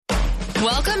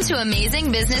Welcome to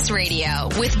Amazing Business Radio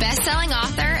with best-selling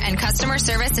author and customer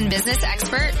service and business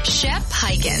expert, Shep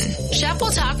Hyken. Shep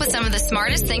will talk with some of the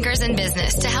smartest thinkers in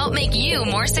business to help make you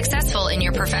more successful in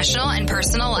your professional and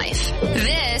personal life.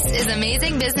 This is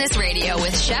Amazing Business Radio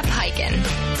with Shep Hyken.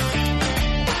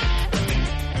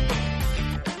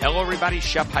 Hello, everybody.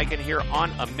 Shep Hyken here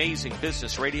on Amazing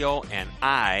Business Radio, and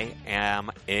I am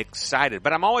excited.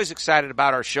 But I'm always excited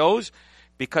about our shows,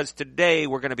 because today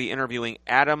we're going to be interviewing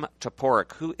Adam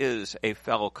Toporek, who is a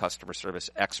fellow customer service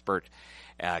expert,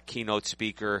 keynote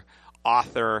speaker,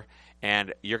 author,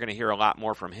 and you're going to hear a lot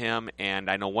more from him. And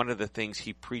I know one of the things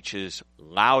he preaches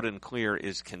loud and clear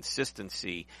is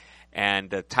consistency and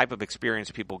the type of experience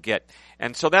people get.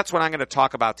 And so that's what I'm going to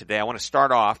talk about today. I want to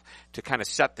start off to kind of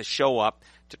set the show up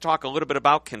to talk a little bit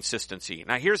about consistency.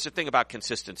 Now, here's the thing about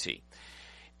consistency.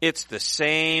 It's the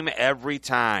same every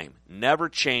time, never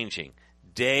changing.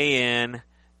 Day in,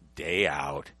 day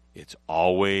out. It's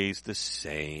always the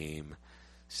same.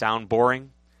 Sound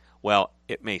boring? Well,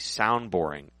 it may sound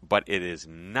boring, but it is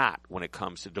not when it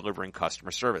comes to delivering customer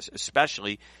service,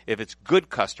 especially if it's good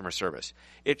customer service.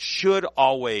 It should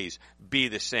always be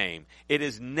the same. It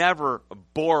is never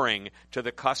boring to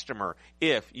the customer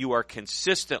if you are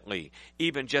consistently,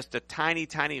 even just a tiny,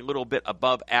 tiny little bit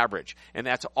above average. And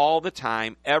that's all the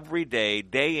time, every day,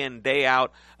 day in, day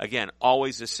out. Again,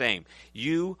 always the same.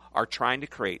 You are trying to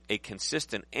create a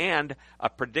consistent and a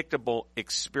predictable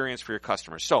experience for your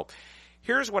customers. So,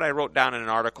 here's what I wrote down in an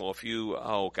article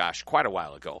quite a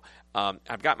while ago.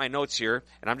 I've got my notes here,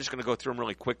 and I'm just going to go through them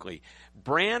really quickly.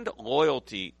 Brand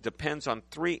loyalty depends on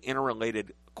three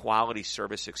interrelated quality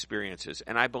service experiences,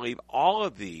 and I believe all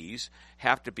of these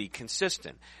have to be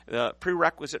consistent. The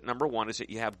prerequisite number one is that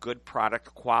you have good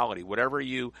product quality. Whatever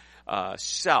you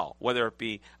sell, whether it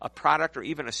be a product or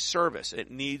even a service, it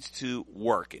needs to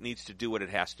work. It needs to do what it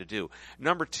has to do.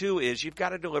 Number two is you've got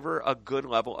to deliver a good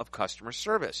level of customer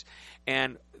service,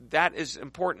 and that is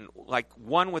important. Like,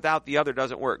 one without the other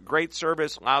doesn't work. Great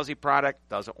service, lousy product,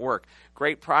 doesn't work.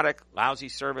 Great product, lousy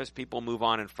service, people move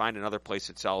on and find another place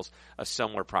that sells a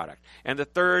similar product. And the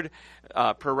third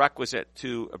prerequisite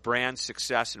to brand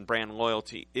success and brand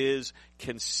loyalty is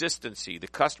consistency. The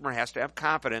customer has to have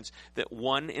confidence that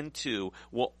 1 and 2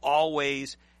 will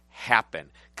always happen.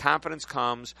 Confidence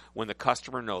comes when the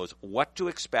customer knows what to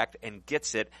expect and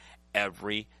gets it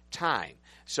every time.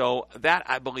 So that,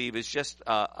 I believe, is just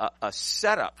a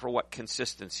setup for what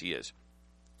consistency is.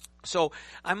 So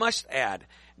I must add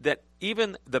that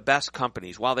even the best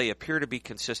companies, while they appear to be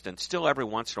consistent, still every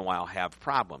once in a while have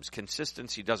problems.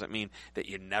 Consistency doesn't mean that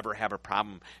you never have a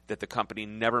problem, that the company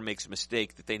never makes a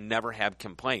mistake, that they never have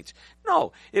complaints.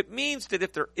 No, it means that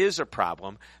if there is a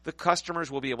problem, the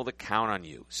customers will be able to count on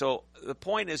you. So the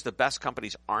point is, the best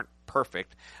companies aren't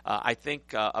perfect. I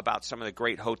think about some of the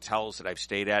great hotels that I've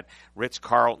stayed at,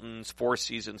 Ritz-Carlton's, Four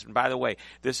Seasons. And by the way,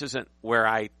 this isn't where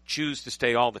I choose to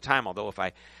stay all the time, although if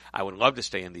I would love to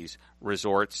stay in these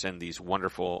resorts and these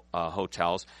wonderful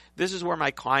hotels. This is where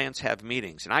my clients have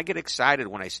meetings. And I get excited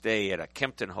when I stay at a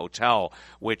Kimpton Hotel,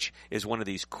 which is one of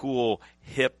these cool,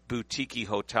 hip, boutique-y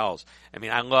hotels. I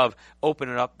mean, I love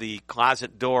opening up the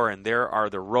closet door, and there are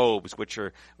the robes, which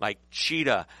are like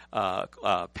cheetah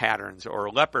patterns or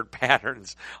leopard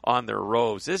patterns on their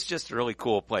robes. This is just a really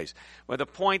cool place. But the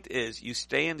point is, you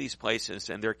stay in these places,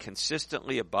 and they're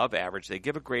consistently above average. They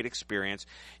give a great experience.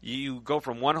 You go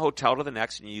from one hotel to the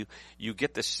next, and you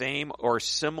get the same or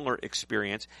similar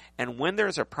experience. And when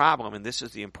there's a problem, and this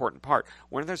is the important part,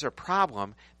 when there's a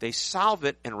problem, they solve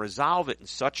it and resolve it in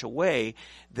such a way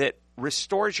that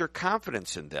restores your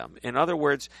confidence in them. In other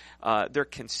words, they're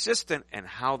consistent in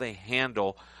how they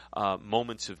handle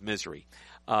moments of misery.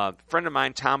 A friend of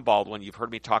mine, Tom Baldwin, you've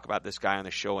heard me talk about this guy on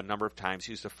the show a number of times.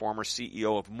 He's the former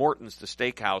CEO of Morton's, the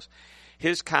steakhouse.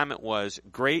 His comment was,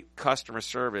 great customer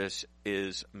service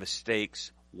is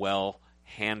mistakes well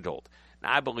handled.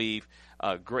 Now, I believe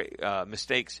great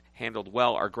mistakes handled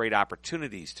well are great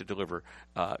opportunities to deliver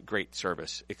great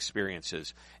service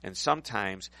experiences. And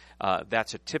sometimes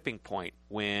that's a tipping point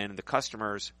when the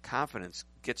customer's confidence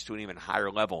gets to an even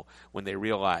higher level, when they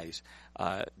realize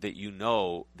that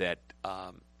that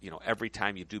every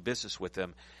time you do business with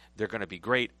them, they're going to be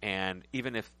great. And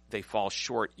even if they fall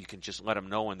short, you can just let them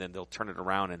know, and then they'll turn it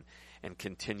around and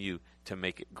continue to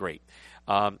make it great.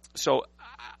 So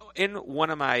in one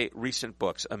of my recent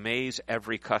books, Amaze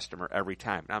Every Customer Every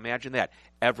Time. Now imagine that,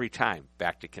 every time,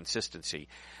 back to consistency.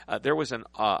 There was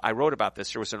I wrote about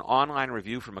this, there was an online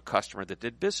review from a customer that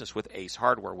did business with Ace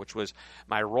Hardware, which was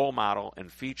my role model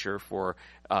and feature for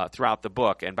throughout the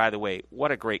book. And by the way,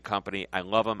 what a great company. I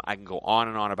love them. I can go on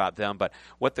and on about them. But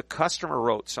what the customer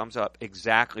wrote sums up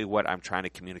exactly what I'm trying to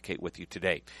communicate with you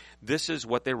today. This is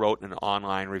what they wrote in an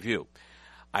online review.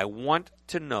 I want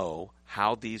to know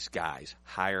how these guys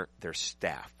hire their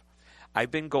staff.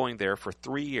 I've been going there for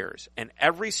 3 years, and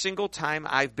every single time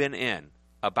I've been in,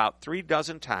 about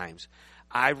 36 times,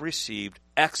 I've received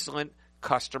excellent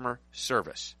customer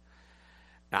service.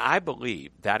 Now, I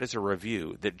believe that is a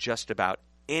review that just about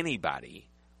anybody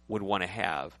would want to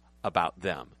have about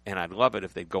them. And I'd love it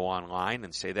if they'd go online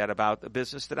and say that about the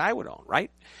business that I would own, right?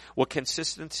 Well,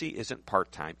 consistency isn't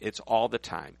part-time. It's all the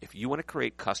time. If you want to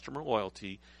create customer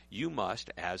loyalty, you must,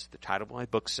 as the title of my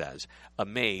book says,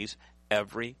 amaze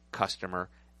every customer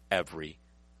every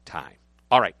time.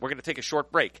 All right, we're going to take a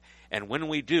short break. And when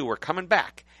we do, we're coming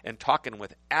back and talking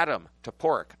with Adam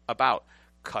Toporek about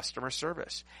customer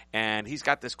service. And he's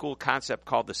got this cool concept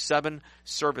called the 7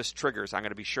 service triggers. I'm going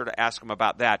to be sure to ask him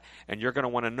about that. And you're going to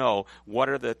want to know what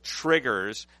are the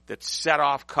triggers that set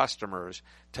off customers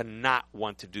to not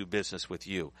want to do business with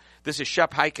you. This is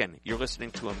Shep Hyken. You're listening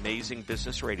to Amazing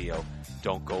Business Radio.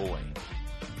 Don't go away.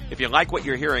 If you like what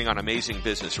you're hearing on Amazing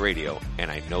Business Radio, and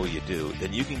I know you do,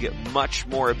 then you can get much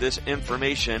more of this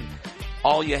information.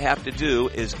 All you have to do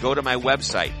is go to my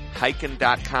website,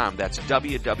 hyken.com. That's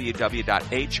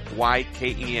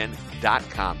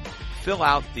www.hyken.com. Fill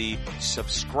out the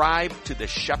subscribe to the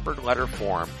Shepherd Letter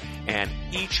form, and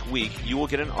each week you will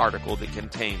get an article that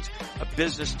contains a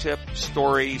business tip,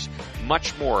 stories,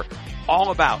 much more, all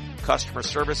about customer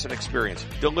service and experience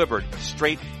delivered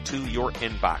straight to your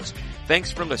inbox.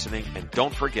 Thanks for listening, and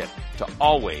don't forget to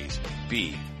always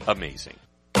be amazing.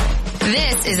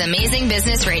 This is Amazing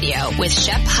Business Radio with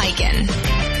Shep Hyken.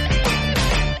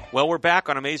 Well, we're back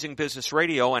on Amazing Business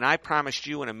Radio, and I promised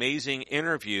you an amazing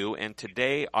interview, and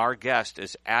today our guest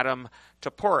is Adam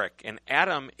Toporek. And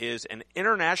Adam is an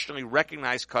internationally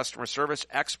recognized customer service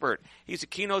expert. He's a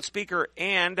keynote speaker,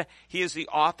 and he is the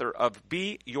author of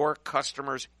Be Your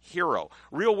Customer's Hero,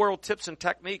 Real-World Tips and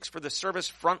Techniques for the Service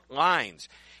Front Lines.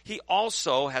 He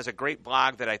also has a great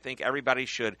blog that I think everybody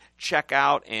should check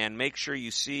out, and make sure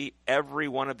you see every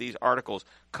one of these articles,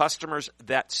 Customers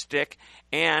That Stick.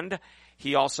 And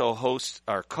he also hosts,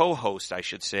 or co-hosts, I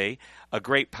should say, a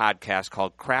great podcast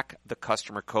called Crack the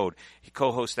Customer Code. He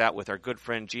co-hosts that with our good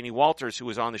friend Jeannie Walters, who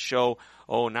was on the show,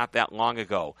 not that long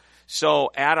ago.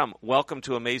 So, Adam, welcome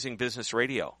to Amazing Business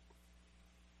Radio.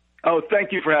 Oh,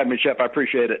 thank you for having me, Shep. I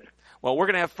appreciate it. Well, we're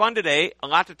going to have fun today, a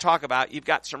lot to talk about. You've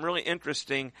got some really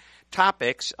interesting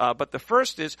topics, but the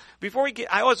first is, before we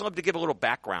get, I always love to give a little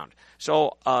background.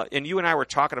 So, and you and I were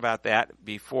talking about that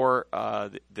before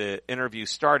the interview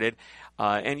started,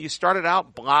 and you started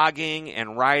out blogging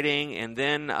and writing, and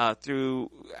then through,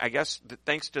 I guess,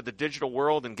 thanks to the digital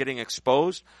world and getting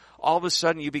exposed, all of a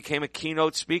sudden you became a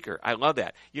keynote speaker. I love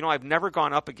that. You know, I've never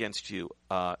gone up against you,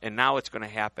 and now it's going to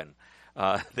happen.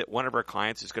 That one of our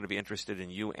clients is going to be interested in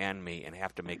you and me and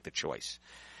have to make the choice.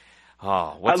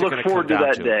 Oh, what's I look forward to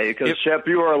that day because, Shep,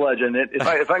 you are a legend. If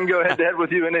I can go head-to-head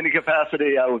with you in any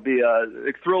capacity, I would be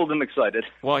thrilled and excited.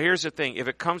 Well, here's the thing. If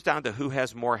it comes down to who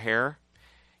has more hair,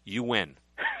 you win.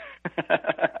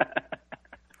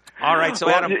 All right, so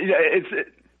Adam.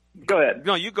 Go ahead.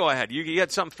 No, you go ahead. You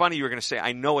had something funny you were going to say.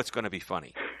 I know it's going to be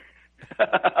funny.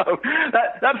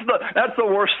 That's the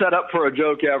worst setup for a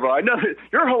joke ever. I know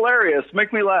you're hilarious.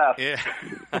 Make me laugh. Yeah.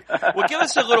 Well, give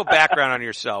us a little background on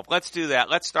yourself. Let's do that.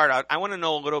 Let's start out. I want to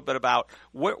know a little bit about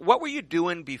what were you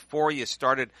doing before you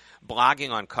started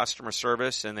blogging on customer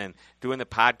service and then doing the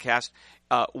podcast.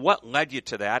 What led you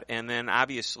to that? And then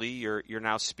obviously you're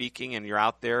now speaking and you're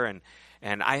out there and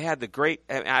I had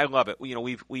I love it. You know,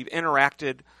 we've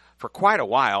interacted for quite a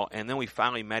while, and then we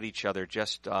finally met each other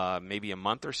just maybe a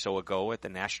month or so ago at the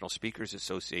National Speakers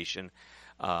Association,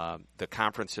 the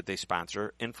conference that they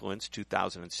sponsor, Influence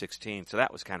 2016. So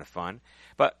that was kind of fun.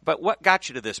 But what got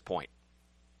you to this point?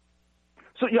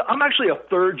 So yeah, I'm actually a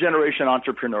third-generation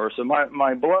entrepreneur. So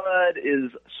my blood is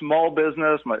small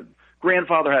business. My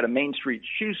grandfather had a Main Street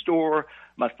shoe store.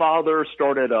 My father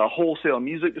started a wholesale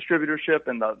music distributorship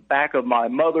in the back of my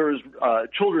mother's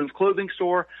children's clothing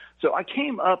store. So I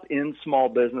came up in small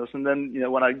business, and then,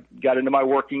 when I got into my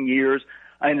working years,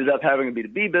 I ended up having a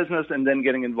B2B business and then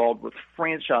getting involved with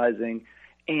franchising.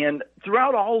 And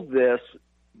throughout all this,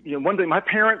 one thing, my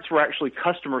parents were actually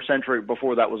customer-centric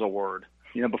before that was a word,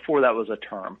 before that was a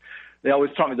term. They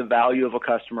always taught me the value of a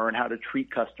customer and how to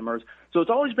treat customers. So it's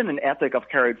always been an ethic I've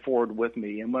carried forward with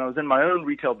me. And when I was in my own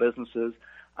retail businesses,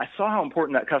 I saw how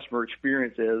important that customer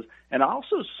experience is, and I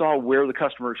also saw where the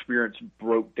customer experience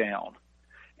broke down.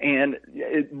 And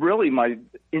it really, my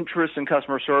interest in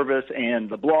customer service and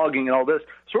the blogging and all this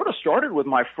sort of started with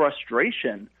my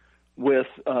frustration with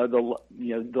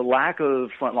the lack of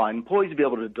frontline employees to be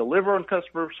able to deliver on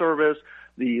customer service,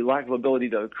 the lack of ability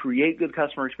to create good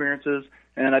customer experiences.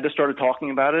 And I just started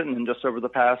talking about it, and then just over the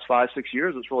past 5-6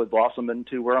 years, it's really blossomed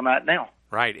into where I'm at now.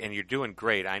 Right, and you're doing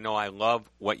great. I know I love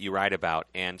what you write about.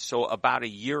 And so about a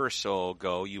year or so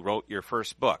ago, you wrote your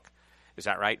first book. Is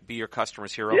that right? Be Your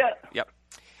Customer's Hero? Yeah. Yep.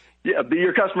 Yeah, Be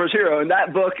Your Customer's Hero. And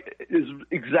that book is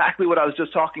exactly what I was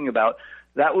just talking about.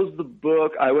 That was the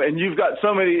book. And you've got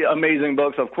so many amazing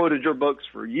books. I've quoted your books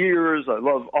for years. I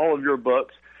love all of your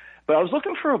books. But I was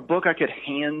looking for a book I could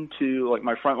hand to, like,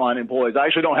 my frontline employees. I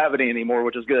actually don't have any anymore,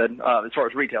 which is good as far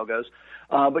as retail goes.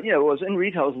 But, I was in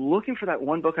retail. I was looking for that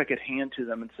one book I could hand to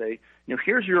them and say,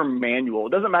 here's your manual.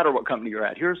 It doesn't matter what company you're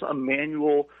at. Here's a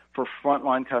manual for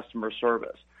frontline customer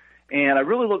service. And I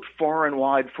really looked far and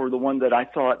wide for the one that I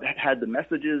thought had the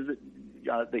messages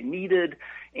they needed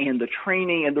and the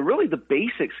training and the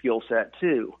basic skill set,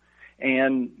 too.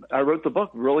 And I wrote the book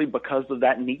really because of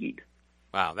that need.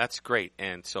 Wow, that's great.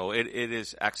 And so it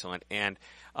is excellent. And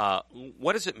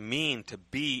what does it mean to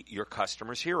be your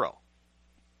customer's hero?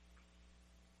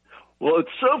 Well, it's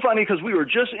so funny because we were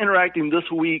just interacting this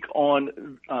week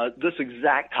on this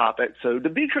exact topic. So to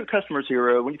be your customer's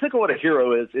hero, when you think of what a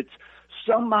hero is, it's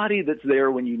somebody that's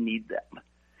there when you need them.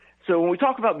 So when we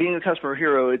talk about being a customer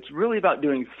hero, it's really about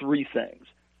doing three things: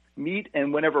 meet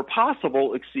and, whenever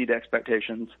possible, exceed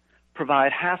expectations,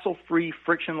 provide hassle-free,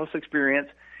 frictionless experience,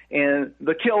 and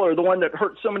the killer, the one that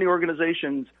hurts so many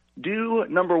organizations, do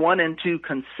number 1 and 2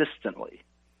 consistently.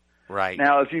 Right.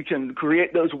 Now, if you can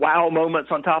create those wow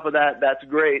moments on top of that, that's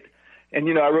great. And,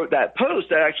 I wrote that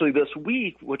post actually this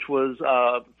week, which was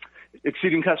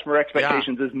exceeding customer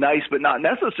expectations is nice but not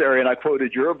necessary. And I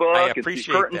quoted your book. I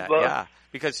appreciate that, book. yeah.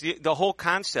 Because the whole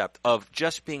concept of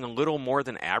just being a little more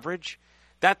than average,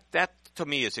 that to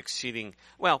me is exceeding.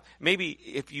 Well, maybe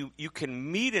if you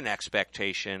can meet an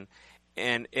expectation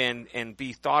and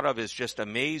be thought of as just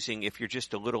amazing if you're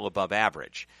just a little above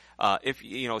average. If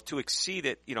to exceed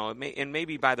it, and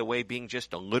maybe, by the way, being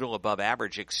just a little above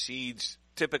average exceeds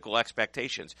typical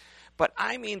expectations. But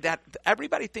I mean that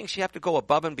everybody thinks you have to go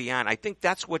above and beyond. I think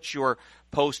that's what your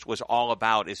post was all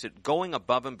about, is it going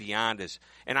above and beyond is,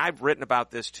 and I've written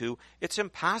about this too, it's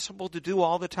impossible to do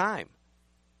all the time.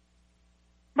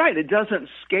 Right. It doesn't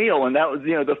scale. And that was,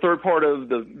 the third part of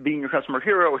the being your customer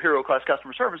hero or hero class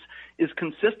customer service is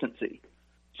consistency.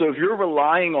 So if you're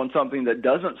relying on something that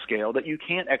doesn't scale, that you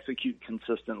can't execute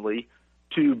consistently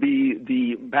to be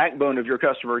the backbone of your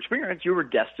customer experience, you were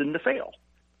destined to fail.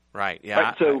 Right. Yeah.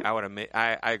 Right? So, I would admit,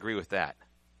 I agree with that.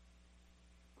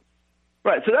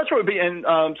 Right. So that's where it would be. And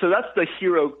so that's the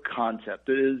hero concept.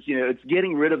 It is, it's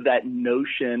getting rid of that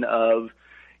notion of,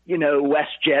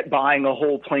 WestJet buying a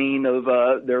whole plane of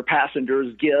their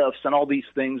passengers' gifts and all these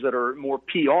things that are more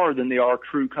PR than they are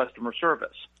true customer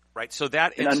service. Right. So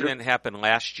that incident happened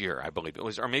last year, I believe it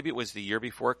was, or maybe it was the year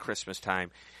before Christmas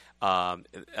time.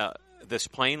 This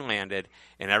plane landed,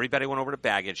 and everybody went over to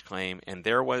baggage claim, and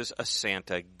there was a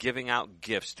Santa giving out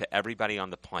gifts to everybody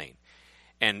on the plane.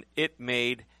 And it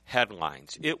made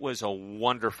headlines. It was a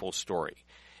wonderful story.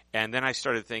 And then I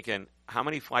started thinking, how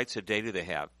many flights a day do they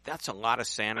have? That's a lot of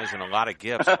Santas and a lot of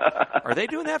gifts. Are they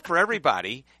doing that for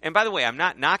everybody? And by the way, I'm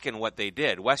not knocking what they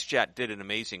did. WestJet did an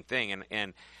amazing thing,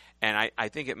 and I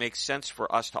think it makes sense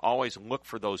for us to always look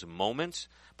for those moments,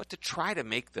 but to try to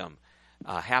make them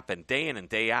happen day in and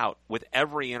day out with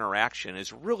every interaction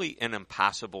is really an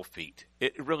impossible feat.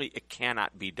 It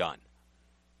cannot be done.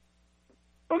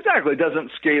 Exactly. It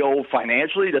doesn't scale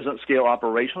financially. It doesn't scale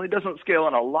operationally. It doesn't scale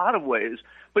in a lot of ways.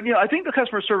 But, I think the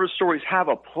customer service stories have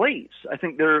a place. I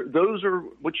think those are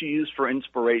what you use for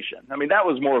inspiration. I mean, that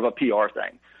was more of a PR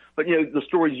thing. But, the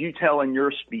stories you tell in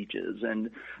your speeches and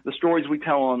the stories we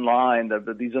tell online,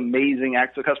 these amazing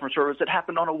acts of customer service that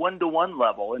happened on a one-to-one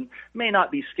level and may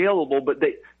not be scalable, but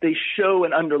they show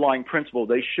an underlying principle.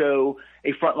 They show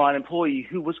a frontline employee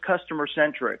who was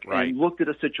customer-centric and looked at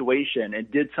a situation and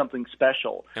did something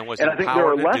special. And was I think there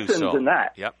are lessons in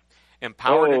that. Yep.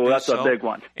 Empowered to do that's so, a big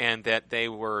one. And that they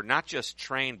were not just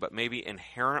trained, but maybe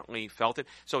inherently felt it.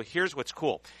 So here's what's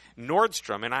cool.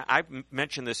 Nordstrom, and I've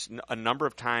mentioned this a number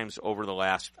of times over the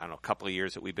last, couple of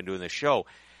years that we've been doing this show.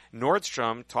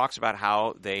 Nordstrom talks about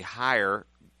how they hire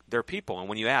their people. And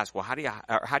when you ask, well, how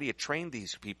do you train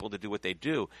these people to do what they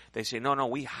do? They say, no,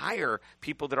 we hire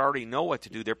people that already know what to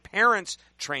do. Their parents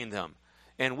train them.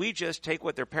 And we just take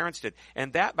what their parents did.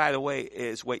 And that, by the way,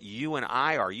 is what you and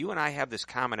I are. You and I have this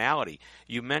commonality.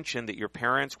 You mentioned that your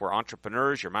parents were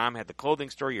entrepreneurs. Your mom had the clothing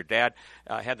store. Your dad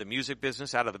had the music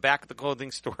business out of the back of the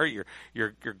clothing store.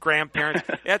 Your grandparents.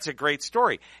 That's a great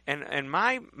story. And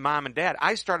my mom and dad,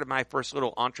 I started my first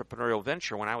little entrepreneurial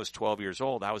venture when I was 12 years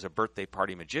old. I was a birthday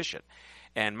party magician.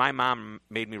 And my mom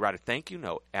made me write a thank you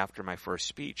note after my first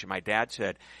speech. And my dad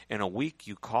said, in a week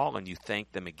you call and you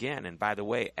thank them again. And by the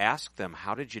way, ask them,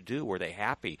 how did you do? Were they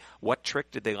happy? What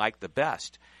trick did they like the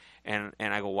best? And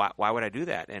I go, why would I do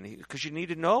that? And because you need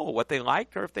to know what they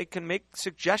liked or if they can make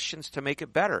suggestions to make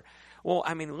it better. Well,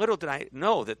 I mean, little did I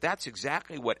know that that's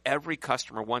exactly what every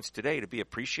customer wants today, to be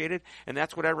appreciated, and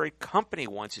that's what every company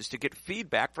wants, is to get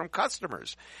feedback from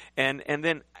customers and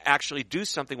then actually do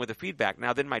something with the feedback.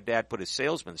 Now, then my dad put his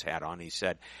salesman's hat on. He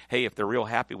said, hey, if they're real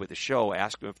happy with the show,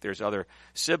 ask them if there's other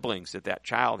siblings that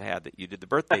child had that you did the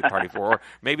birthday party for, or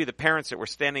maybe the parents that were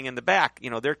standing in the back,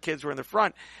 their kids were in the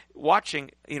front watching,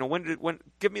 when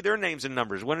give me their names and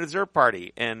numbers. When is their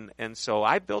party? And so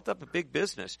I built up a big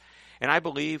business. And I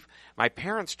believe my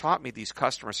parents taught me these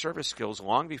customer service skills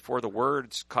long before the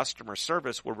words customer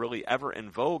service were really ever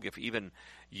in vogue, if even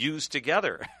used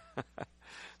together.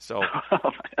 So,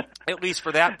 at least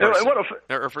for that person,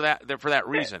 or for that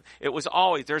reason,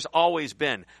 there's always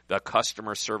been the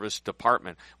customer service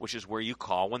department, which is where you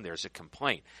call when there's a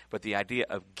complaint. But the idea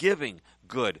of giving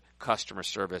good customer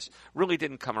service really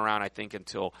didn't come around, I think,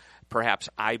 until perhaps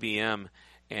IBM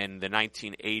in the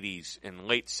 1980s and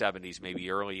late 70s,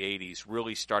 maybe early 80s,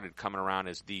 really started coming around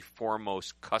as the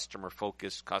foremost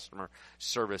customer-focused, customer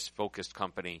service-focused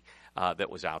company that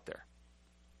was out there.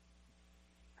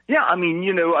 Yeah, I mean,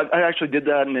 I actually did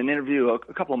that in an interview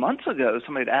a couple of months ago.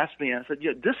 Somebody had asked me, and I said,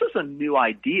 yeah, this is a new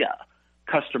idea,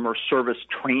 customer service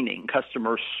training,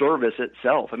 customer service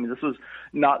itself. I mean, this is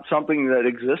not something that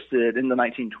existed in the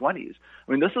 1920s.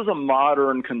 I mean, this is a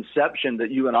modern conception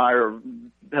that you and I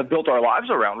have built our lives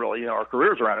around, really, our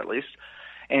careers around at least.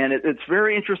 And it's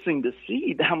very interesting to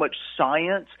see how much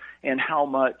science and how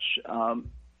much,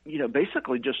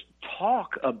 basically just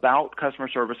talk about customer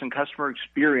service and customer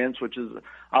experience, which has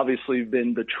obviously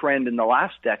been the trend in the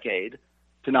last decade,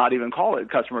 to not even call it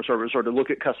customer service or to look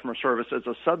at customer service as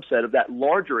a subset of that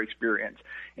larger experience.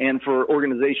 And for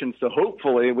organizations to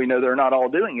hopefully, we know they're not all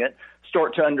doing it,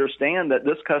 start to understand that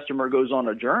this customer goes on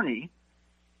a journey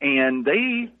and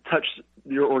they touch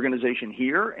your organization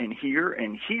here and here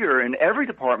and here, and every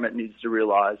department needs to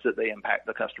realize that they impact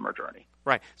the customer journey.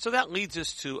 Right. So that leads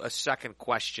us to a second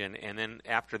question, and then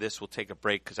after this we'll take a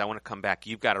break because I want to come back.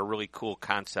 You've got a really cool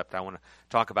concept I want to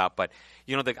talk about, but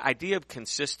the idea of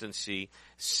consistency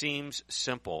seems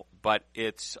simple, but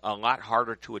it's a lot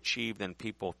harder to achieve than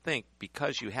people think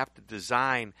because you have to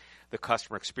design the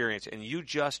customer experience, and you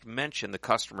just mentioned the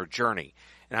customer journey.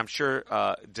 And I'm sure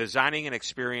designing an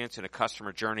experience and a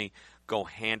customer journey go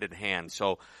hand in hand.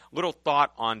 So little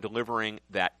thought on delivering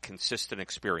that consistent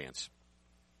experience.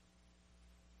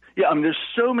 Yeah, I mean, there's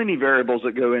so many variables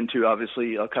that go into,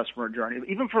 obviously, a customer journey,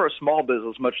 even for a small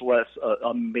business, much less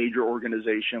a major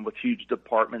organization with huge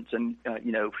departments and,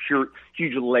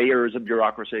 huge layers of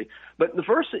bureaucracy. But the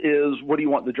first is, what do you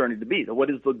want the journey to be? What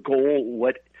is the goal?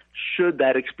 What should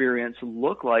that experience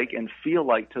look like and feel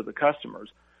like to the customers?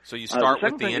 So you start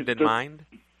with the end in mind?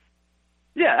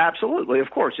 Yeah, absolutely. Of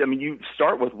course. I mean, you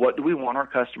start with what do we want our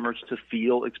customers to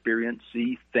feel, experience,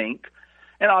 see, think.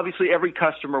 And obviously every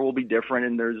customer will be different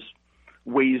and there's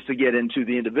ways to get into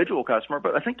the individual customer.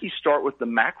 But I think you start with the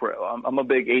macro. I'm a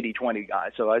big 80-20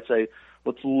 guy. So I say,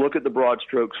 let's look at the broad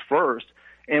strokes first.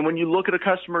 And when you look at a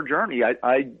customer journey,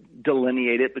 I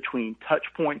delineate it between touch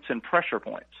points and pressure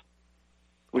points,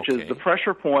 which is the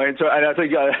pressure points. And I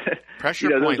think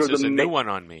pressure points is a new one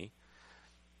on me.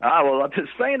 Well, I've been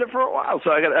saying it for a while, so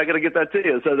I got to get that to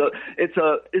you. So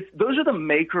those are the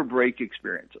make or break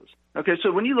experiences. Okay,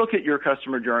 so when you look at your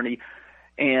customer journey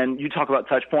and you talk about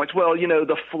touch points, well,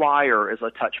 the flyer is a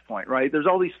touch point, right? There's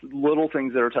all these little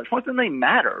things that are touch points, and they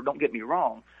matter. Don't get me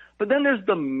wrong. But then there's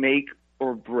the make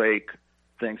or break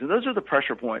things, and those are the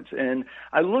pressure points. And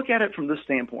I look at it from this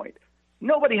standpoint.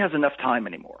 Nobody has enough time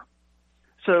anymore.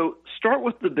 So start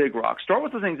with the big rocks. Start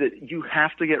with the things that you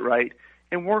have to get right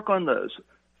and work on those.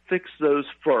 Fix those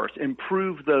first.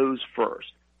 Improve those first.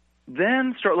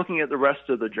 Then start looking at the rest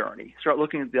of the journey. Start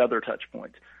looking at the other touch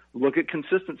points. Look at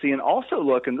consistency, and also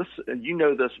look, and this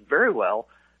this very well,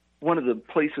 one of the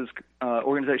places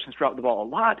organizations drop the ball a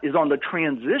lot is on the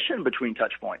transition between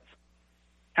touch points.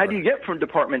 How do you get from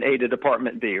department A to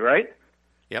department B, right?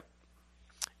 Yep.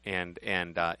 And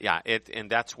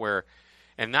that's where,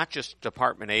 and not just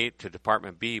Department A to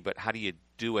Department B, but how do you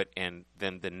do it? And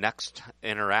then the next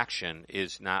interaction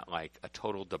is not like a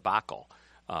total debacle.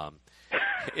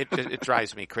 It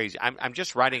drives me crazy. I'm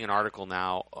just writing an article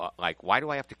now, like, why do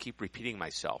I have to keep repeating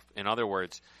myself? In other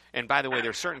words, and by the way,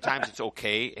 there's certain times it's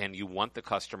okay, and you want the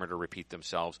customer to repeat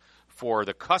themselves for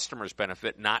the customer's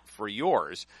benefit, not for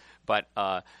yours. But,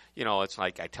 it's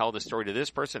like I tell the story to this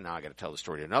person, now I got to tell the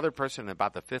story to another person, and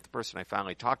about the fifth person I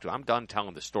finally talked to, I'm done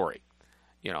telling the story.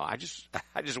 I just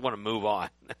want to move on.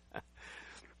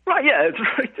 Right, yeah, it's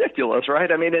ridiculous,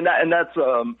 right? I mean, and that's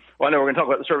well, I know we're going to talk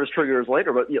about the service triggers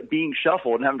later, but being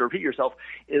shuffled and having to repeat yourself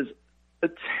is a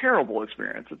terrible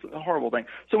experience. It's a horrible thing.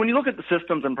 So when you look at the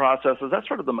systems and processes, that's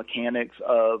sort of the mechanics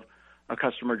of a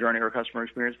customer journey or a customer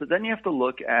experience. But then you have to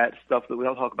look at stuff that we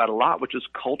all talk about a lot, which is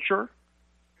culture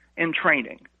and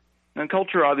training. And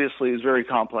culture obviously is very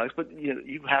complex, but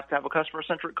you have to have a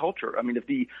customer-centric culture. I mean, if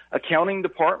the accounting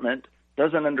department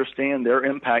doesn't understand their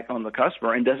impact on the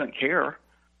customer and doesn't care,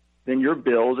 then your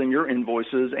bills and your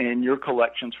invoices and your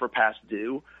collections for past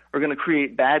due are going to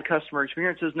create bad customer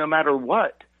experiences no matter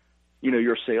what,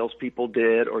 your salespeople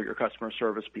did or your customer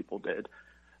service people did.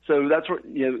 So that's where,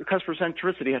 customer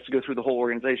centricity has to go through the whole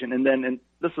organization. And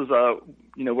this is,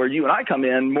 where you and I come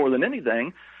in more than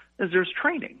anything, is there's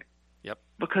training. Yep.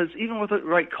 Because even with the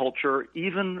right culture,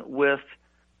 even with,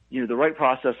 the right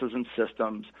processes and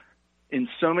systems, in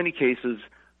so many cases,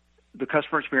 the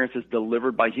customer experience is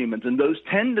delivered by humans. And those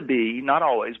tend to be, not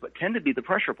always, but tend to be the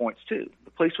pressure points too,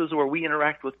 the places where we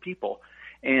interact with people.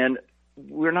 And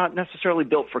we're not necessarily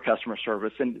built for customer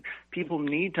service. And people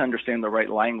need to understand the right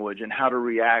language and how to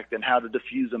react and how to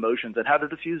diffuse emotions and how to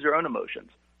diffuse their own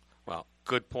emotions. Well,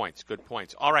 good points, good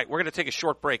points. All right, we're going to take a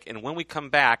short break. And when we come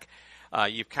back,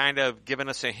 you've kind of given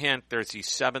us a hint. There's these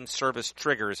 7 service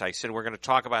triggers. I said we're going to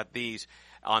talk about these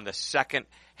on the second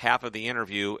half of the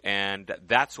interview, and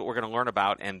that's what we're going to learn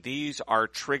about. And these are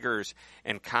triggers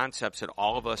and concepts that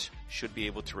all of us should be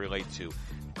able to relate to.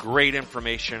 Great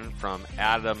information from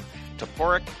Adam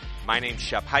Toporek. My name's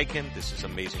Shep Hyken. This is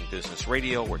Amazing Business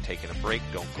Radio. We're taking a break.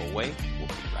 Don't go away. We'll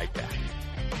be right back.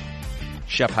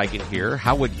 Shep Hyken here.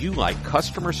 How would you like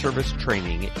customer service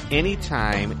training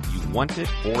anytime you want it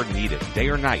or need it, day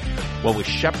or night? Well, with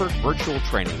Shepherd Virtual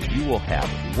Training, you will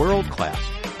have world-class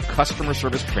customer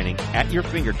service training at your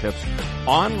fingertips,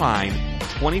 online,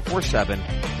 24/7,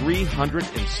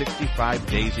 365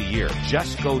 days a year.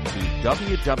 Just go to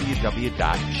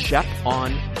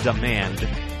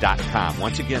www.shepondemand.com.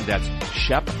 Once again, that's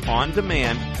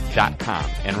shepondemand.com.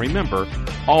 And remember,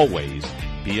 always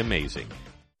be amazing.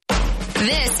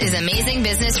 This is Amazing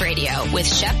Business Radio with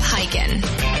Shep Hyken.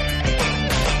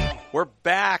 We're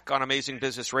back on Amazing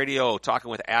Business Radio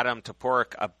talking with Adam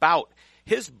Toporek about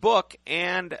his book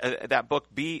and that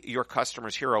book, Be Your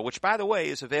Customer's Hero, which, by the way,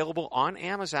 is available on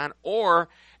Amazon or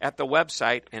at the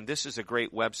website. And this is a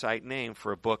great website name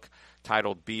for a book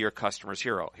titled Be Your Customer's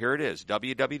Hero. Here it is,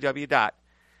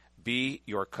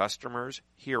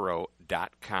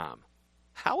 www.beyourcustomershero.com.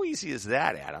 How easy is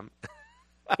that, Adam?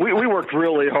 We worked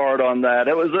really hard on that.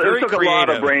 It took creative. A lot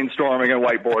of brainstorming and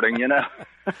whiteboarding,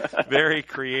 Very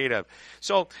creative.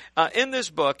 So in this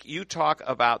book, you talk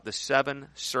about the 7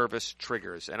 service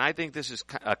triggers. And I think this is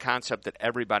a concept that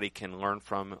everybody can learn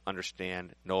from,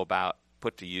 understand, know about,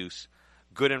 put to use.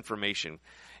 Good information.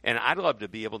 And I'd love to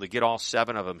be able to get all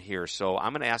 7 of them here. So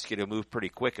I'm going to ask you to move pretty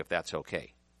quick if that's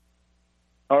okay.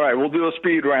 All right, we'll do a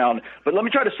speed round. But let me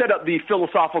try to set up the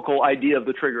philosophical idea of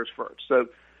the triggers first. So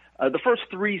the first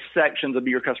 3 sections of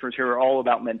Be Your Customer's Hero are all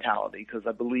about mentality, because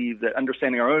I believe that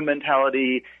understanding our own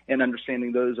mentality and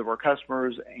understanding those of our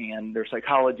customers and their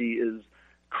psychology is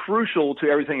crucial to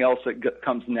everything else that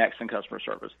comes next in customer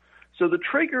service. So the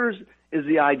triggers is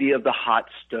the idea of the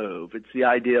hot stove. It's the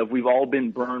idea of we've all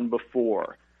been burned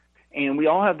before. And we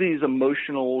all have these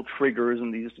emotional triggers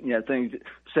and these things.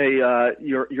 Say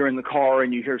you're in the car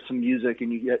and you hear some music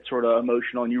and you get sort of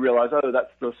emotional and you realize, oh,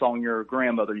 that's the song your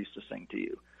grandmother used to sing to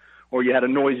you. Or you had a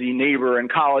noisy neighbor in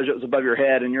college that was above your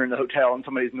head and you're in the hotel and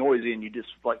somebody's noisy and you just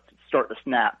start to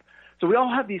snap. So we all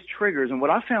have these triggers, and what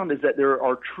I found is that there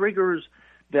are triggers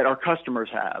that our customers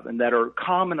have and that are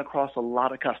common across a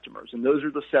lot of customers, and those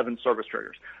are the 7 service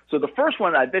triggers. So the first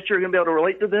one, I bet you're going to be able to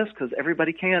relate to this because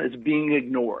everybody can, is being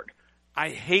ignored. I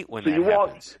hate when that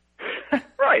happens.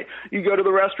 Right. You go to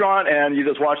the restaurant and you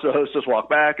just watch the hostess walk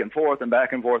back and forth and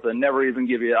never even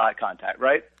give you eye contact,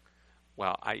 right?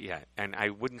 Well, and I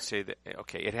wouldn't say that.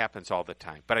 Okay, it happens all the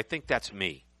time, but I think that's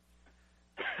me.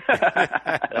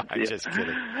 I'm just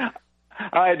kidding.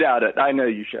 I doubt it. I know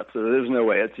you, Shep, so there's no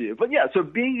way it's you. But yeah, so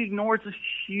being ignored is a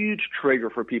huge trigger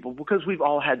for people because we've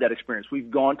all had that experience.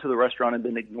 We've gone to the restaurant and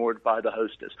been ignored by the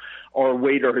hostess. Our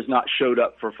waiter has not showed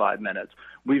up for 5 minutes.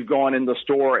 We've gone in the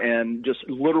store and just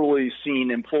literally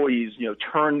seen employees,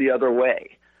 turn the other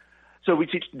way. So we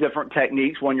teach different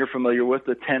techniques. One you're familiar with,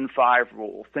 the 10-5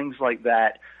 rule, things like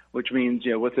that, which means,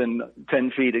 within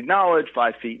 10 feet acknowledge,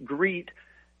 5 feet greet.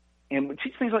 And we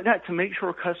teach things like that to make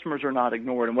sure customers are not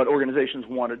ignored. And what organizations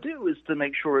want to do is to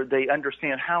make sure they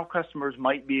understand how customers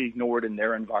might be ignored in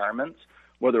their environments,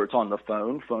 whether it's on the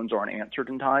phone, phones aren't answered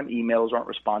in time, emails aren't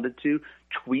responded to,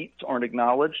 tweets aren't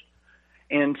acknowledged,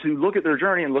 and to look at their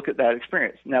journey and look at that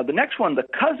experience. Now, the next one, the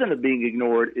cousin of being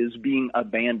ignored, is being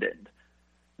abandoned.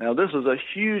 Now, this is a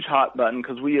huge hot button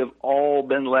because we have all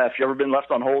been left. You ever been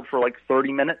left on hold for like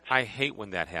 30 minutes? I hate when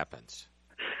that happens.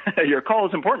 Your call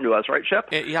is important to us, right, Shep?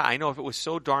 Yeah, I know. If it was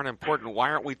so darn important,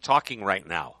 why aren't we talking right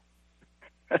now?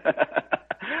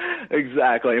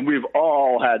 Exactly, and we've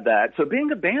all had that. So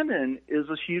being abandoned is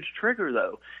a huge trigger,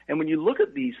 though. And when you look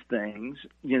at these things,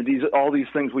 all these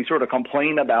things we sort of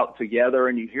complain about together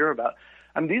and you hear about,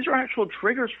 these are actual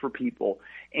triggers for people.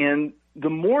 And the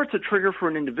more it's a trigger for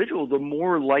an individual, the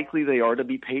more likely they are to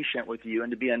be patient with you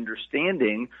and to be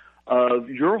understanding of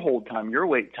your hold time, your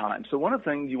wait time. So one of the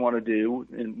things you want to do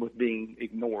with being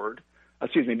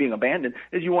being abandoned,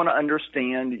 is you want to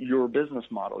understand your business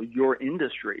model, your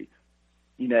industry.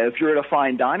 If you're at a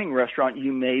fine dining restaurant,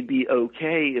 you may be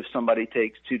okay if somebody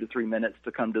takes 2 to 3 minutes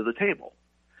to come to the table.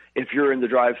 If you're in the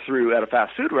drive-thru at a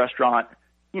fast food restaurant,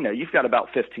 you've got about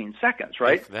 15 seconds,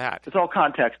 right? If that. It's all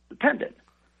context dependent.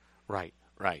 Right.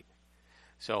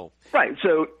 So. Right.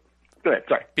 So. Go ahead.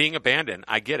 Sorry. Being abandoned,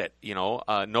 I get it.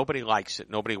 Nobody likes it.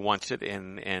 Nobody wants it.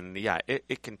 And yeah,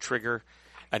 it can trigger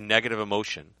a negative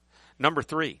emotion. Number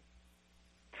 3.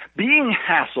 Being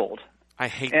hassled. I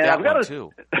hate that one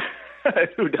too.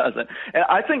 Who doesn't? And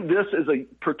I think this is a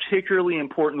particularly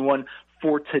important one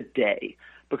for today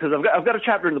because I've got a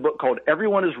chapter in the book called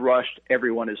Everyone is Rushed,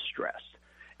 Everyone is Stressed.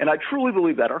 And I truly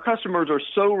believe that. Our customers are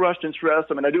so rushed and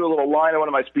stressed. I do a little line in one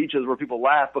of my speeches where people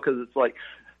laugh because it's like,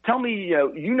 tell me,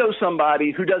 you know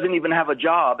somebody who doesn't even have a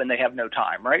job and they have no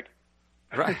time, right?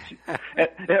 Right.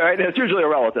 Right. It's usually a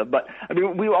relative, but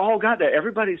we all got that.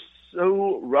 Everybody's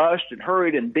so rushed and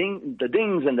hurried, and the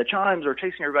dings and the chimes are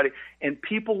chasing everybody. And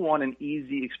people want an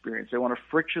easy experience. They want a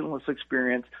frictionless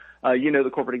experience.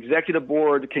 The corporate executive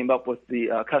board came up with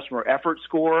the customer effort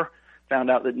score. Found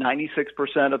out that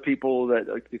 96% of people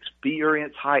that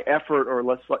experience high effort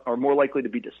are more likely to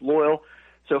be disloyal.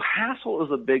 So hassle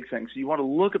is a big thing. So you want to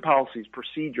look at policies,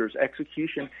 procedures,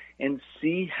 execution, and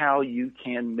see how you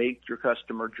can make your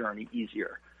customer journey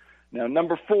easier. Now,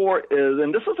 number 4 is,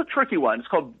 and this is a tricky one, it's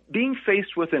called being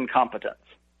faced with incompetence.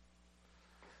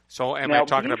 So am I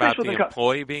talking about the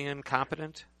employee being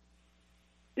incompetent?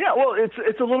 Yeah, well,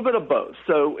 it's a little bit of both.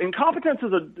 So incompetence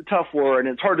is a tough word,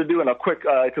 and it's hard to do in a quick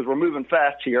because we're moving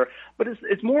fast here. But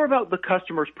it's more about the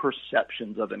customer's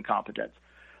perceptions of incompetence.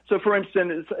 So, for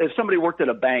instance, if somebody worked at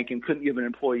a bank and couldn't give an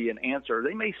employee an answer,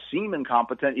 they may seem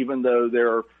incompetent, even though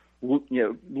they're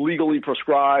legally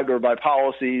prescribed or by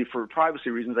policy for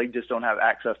privacy reasons, they just don't have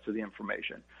access to the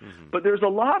information. Mm-hmm. But there's a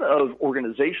lot of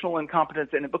organizational incompetence,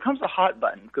 and it becomes a hot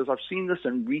button because I've seen this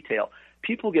in retail.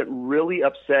 People get really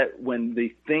upset when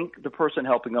they think the person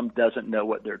helping them doesn't know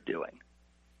what they're doing.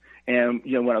 And,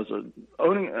 when I was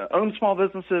own small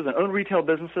businesses and own retail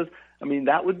businesses,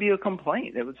 that would be a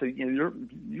complaint. It would say,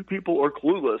 you people are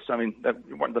clueless. That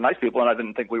weren't the nice people, and I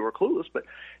didn't think we were clueless, but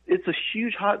it's a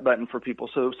huge hot button for people.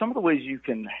 So some of the ways you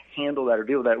can handle that or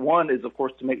deal with that, one is, of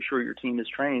course, to make sure your team is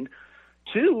trained.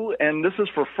 2, and this is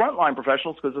for frontline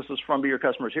professionals because this is from Be Your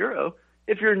Customer's Hero,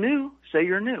 if you're new, say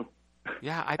you're new.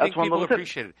 Yeah, I think people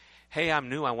appreciate it. Hey, I'm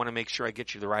new. I want to make sure I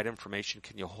get you the right information.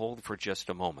 Can you hold for just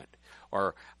a moment?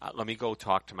 Or let me go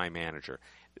talk to my manager.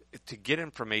 To get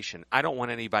information, I don't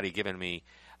want anybody giving me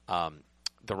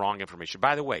the wrong information.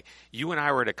 By the way, you and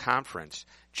I were at a conference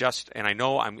and I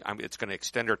know it's going to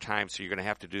extend our time, so you're going to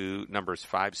have to do numbers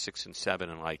 5, 6, and 7,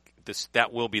 and like this.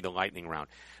 That will be the lightning round.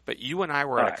 But you and I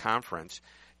were at a conference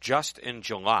just in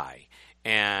July,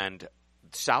 and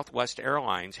Southwest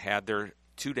Airlines had their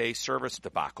 2-day service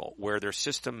debacle where their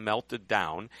system melted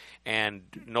down and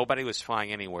nobody was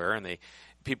flying anywhere, and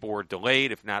people were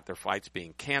delayed, if not their flights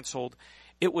being canceled.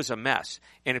 It was a mess.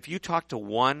 And if you talk to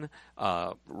one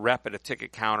rep at a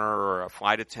ticket counter or a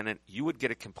flight attendant, you would get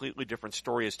a completely different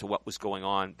story as to what was going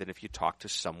on than if you talked to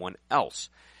someone else.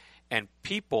 And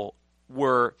people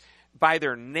were, by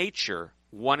their nature,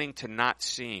 wanting to not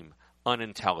seem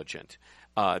unintelligent.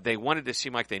 They wanted to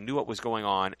seem like they knew what was going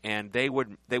on, and they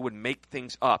would make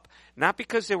things up, not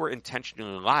because they were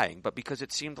intentionally lying, but because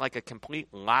it seemed like a complete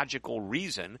logical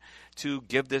reason to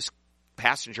give this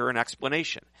passenger an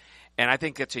explanation. And I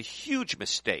think that's a huge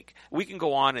mistake. We can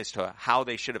go on as to how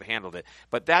they should have handled it,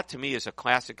 but that to me is a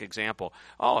classic example.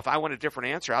 Oh, if I want a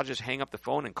different answer, I'll just hang up the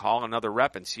phone and call another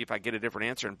rep and see if I get a different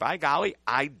answer. And by golly,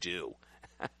 I do.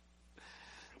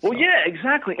 Well, yeah,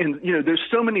 exactly. And, there's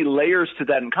so many layers to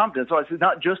that incompetence. So it's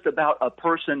not just about a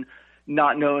person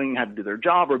not knowing how to do their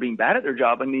job or being bad at their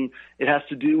job. I mean, it has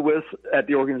to do with, at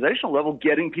the organizational level,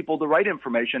 getting people the right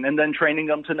information and then training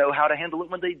them to know how to handle it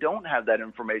when they don't have that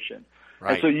information.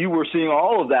 Right. And so you were seeing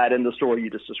all of that in the story you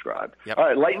just described. Yep. All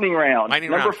right, lightning round.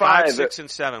 Number 5, 6, and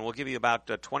 7. We'll give you about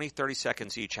 20, 30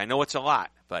 seconds each. I know it's a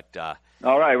lot, but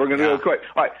all right, we're going to do it quick.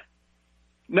 All right.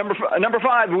 Number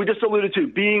 5, we just alluded to,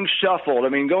 being shuffled. I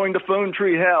mean, going to phone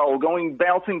tree hell,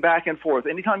 bouncing back and forth.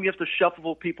 Anytime you have to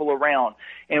shuffle people around.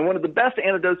 And one of the best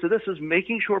antidotes to this is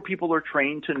making sure people are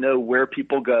trained to know where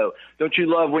people go. Don't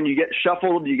you love when you get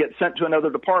shuffled, you get sent to another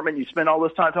department, you spend all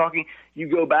this time talking, you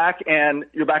go back and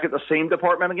you're back at the same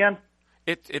department again?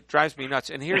 It drives me nuts.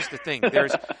 And here's the thing.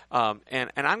 There's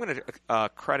and I'm going to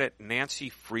credit Nancy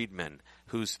Friedman,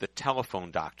 who's the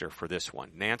telephone doctor for this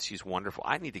one. Nancy's wonderful.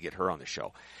 I need to get her on the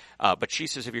show. But she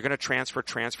says if you're going to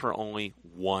transfer only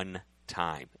one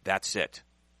time. That's it.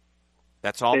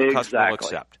 That's all the customer will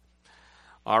accept.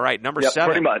 All right, number 7.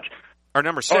 Pretty much. Or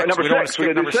number 6. Number we don't want to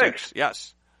skip number 6.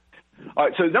 Yes. All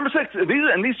right, so number 6,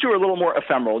 these two are a little more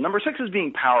ephemeral. Number 6 is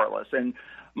being powerless. And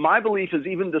my belief is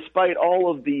even despite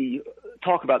all of the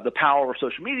talk about the power of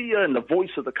social media and the voice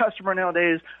of the customer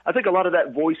nowadays, I think a lot of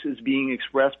that voice is being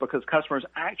expressed because customers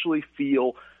actually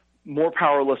feel more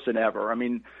powerless than ever. I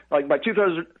mean, like by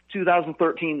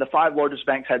 2013, the 5 largest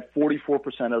banks had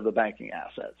 44% of the banking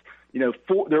assets.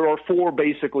 There are 4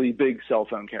 basically big cell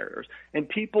phone carriers. And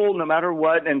people, no matter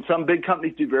what, and some big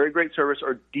companies do very great service,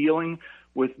 are dealing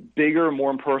with bigger, more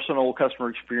impersonal customer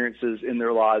experiences in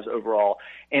their lives overall.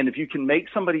 And if you can make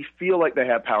somebody feel like they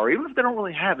have power, even if they don't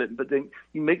really have it, but then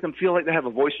you make them feel like they have a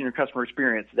voice in your customer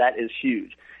experience, that is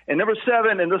huge. And number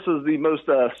 7, and this is the most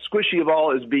squishy of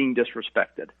all, is being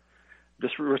disrespected.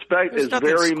 Disrespect is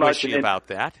very much about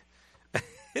that.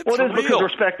 Well, it is because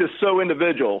respect is so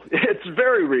individual. It's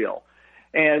very real.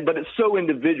 But it's so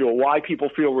individual. Why people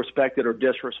feel respected or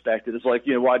disrespected is like,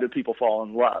 why do people fall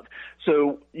in love?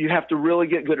 So you have to really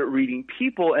get good at reading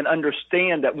people and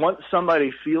understand that once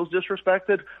somebody feels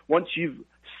disrespected, once you've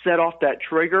set off that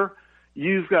trigger,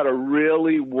 you've got to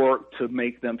really work to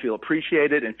make them feel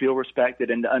appreciated and feel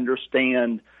respected and to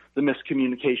understand the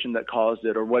miscommunication that caused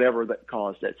it or whatever that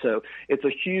caused it. So it's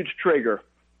a huge trigger.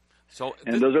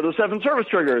 And those are the 7 service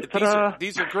triggers.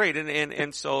 These are great.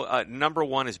 And so number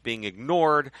 1 is being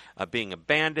ignored, being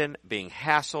abandoned, being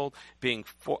hassled, being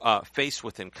faced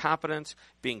with incompetence,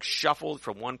 being shuffled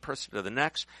from one person to the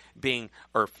next,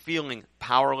 feeling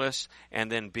powerless, and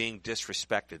then being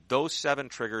disrespected. Those 7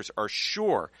 triggers are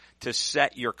sure to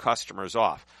set your customers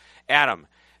off. Adam,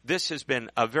 this has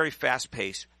been a very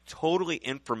fast-paced, totally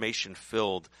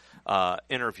information-filled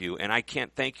interview, and I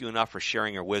can't thank you enough for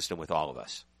sharing your wisdom with all of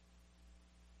us.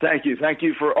 Thank you. Thank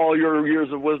you for all your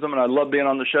years of wisdom, and I love being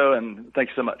on the show, and thank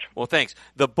you so much. Well, thanks.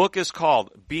 The book is called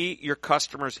Be Your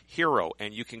Customer's Hero,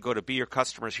 and you can go to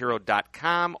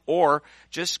beyourcustomershero.com or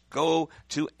just go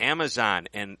to Amazon.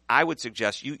 And I would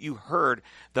suggest you heard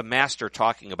the master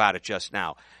talking about it just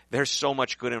now. There's so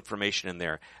much good information in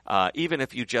there. Even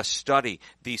if you just study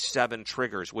these 7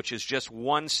 triggers, which is just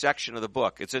one section of the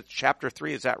book. It's at chapter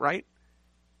 3, is that right?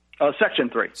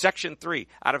 Section 3. Section 3.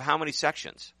 Out of how many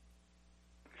sections?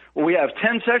 Well, we have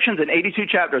 10 sections and 82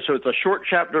 chapters, so it's a short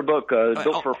chapter book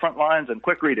built for front lines and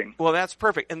quick reading. Well, that's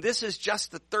perfect. And this is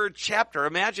just the 3rd chapter.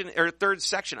 Third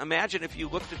section. Imagine if you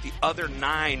looked at the other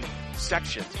 9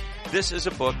 sections. This is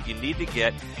a book you need to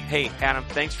get. Hey, Adam,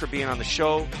 thanks for being on the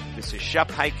show. This is Shep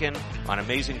Hyken on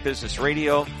Amazing Business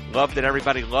Radio. Love that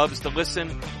everybody loves to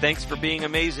listen. Thanks for being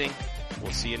amazing.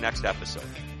 We'll see you next episode.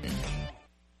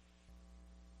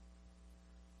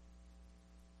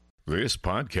 This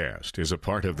podcast is a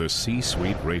part of the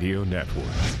C-Suite Radio Network.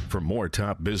 For more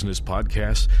top business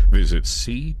podcasts, visit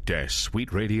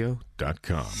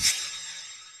c-suiteradio.com.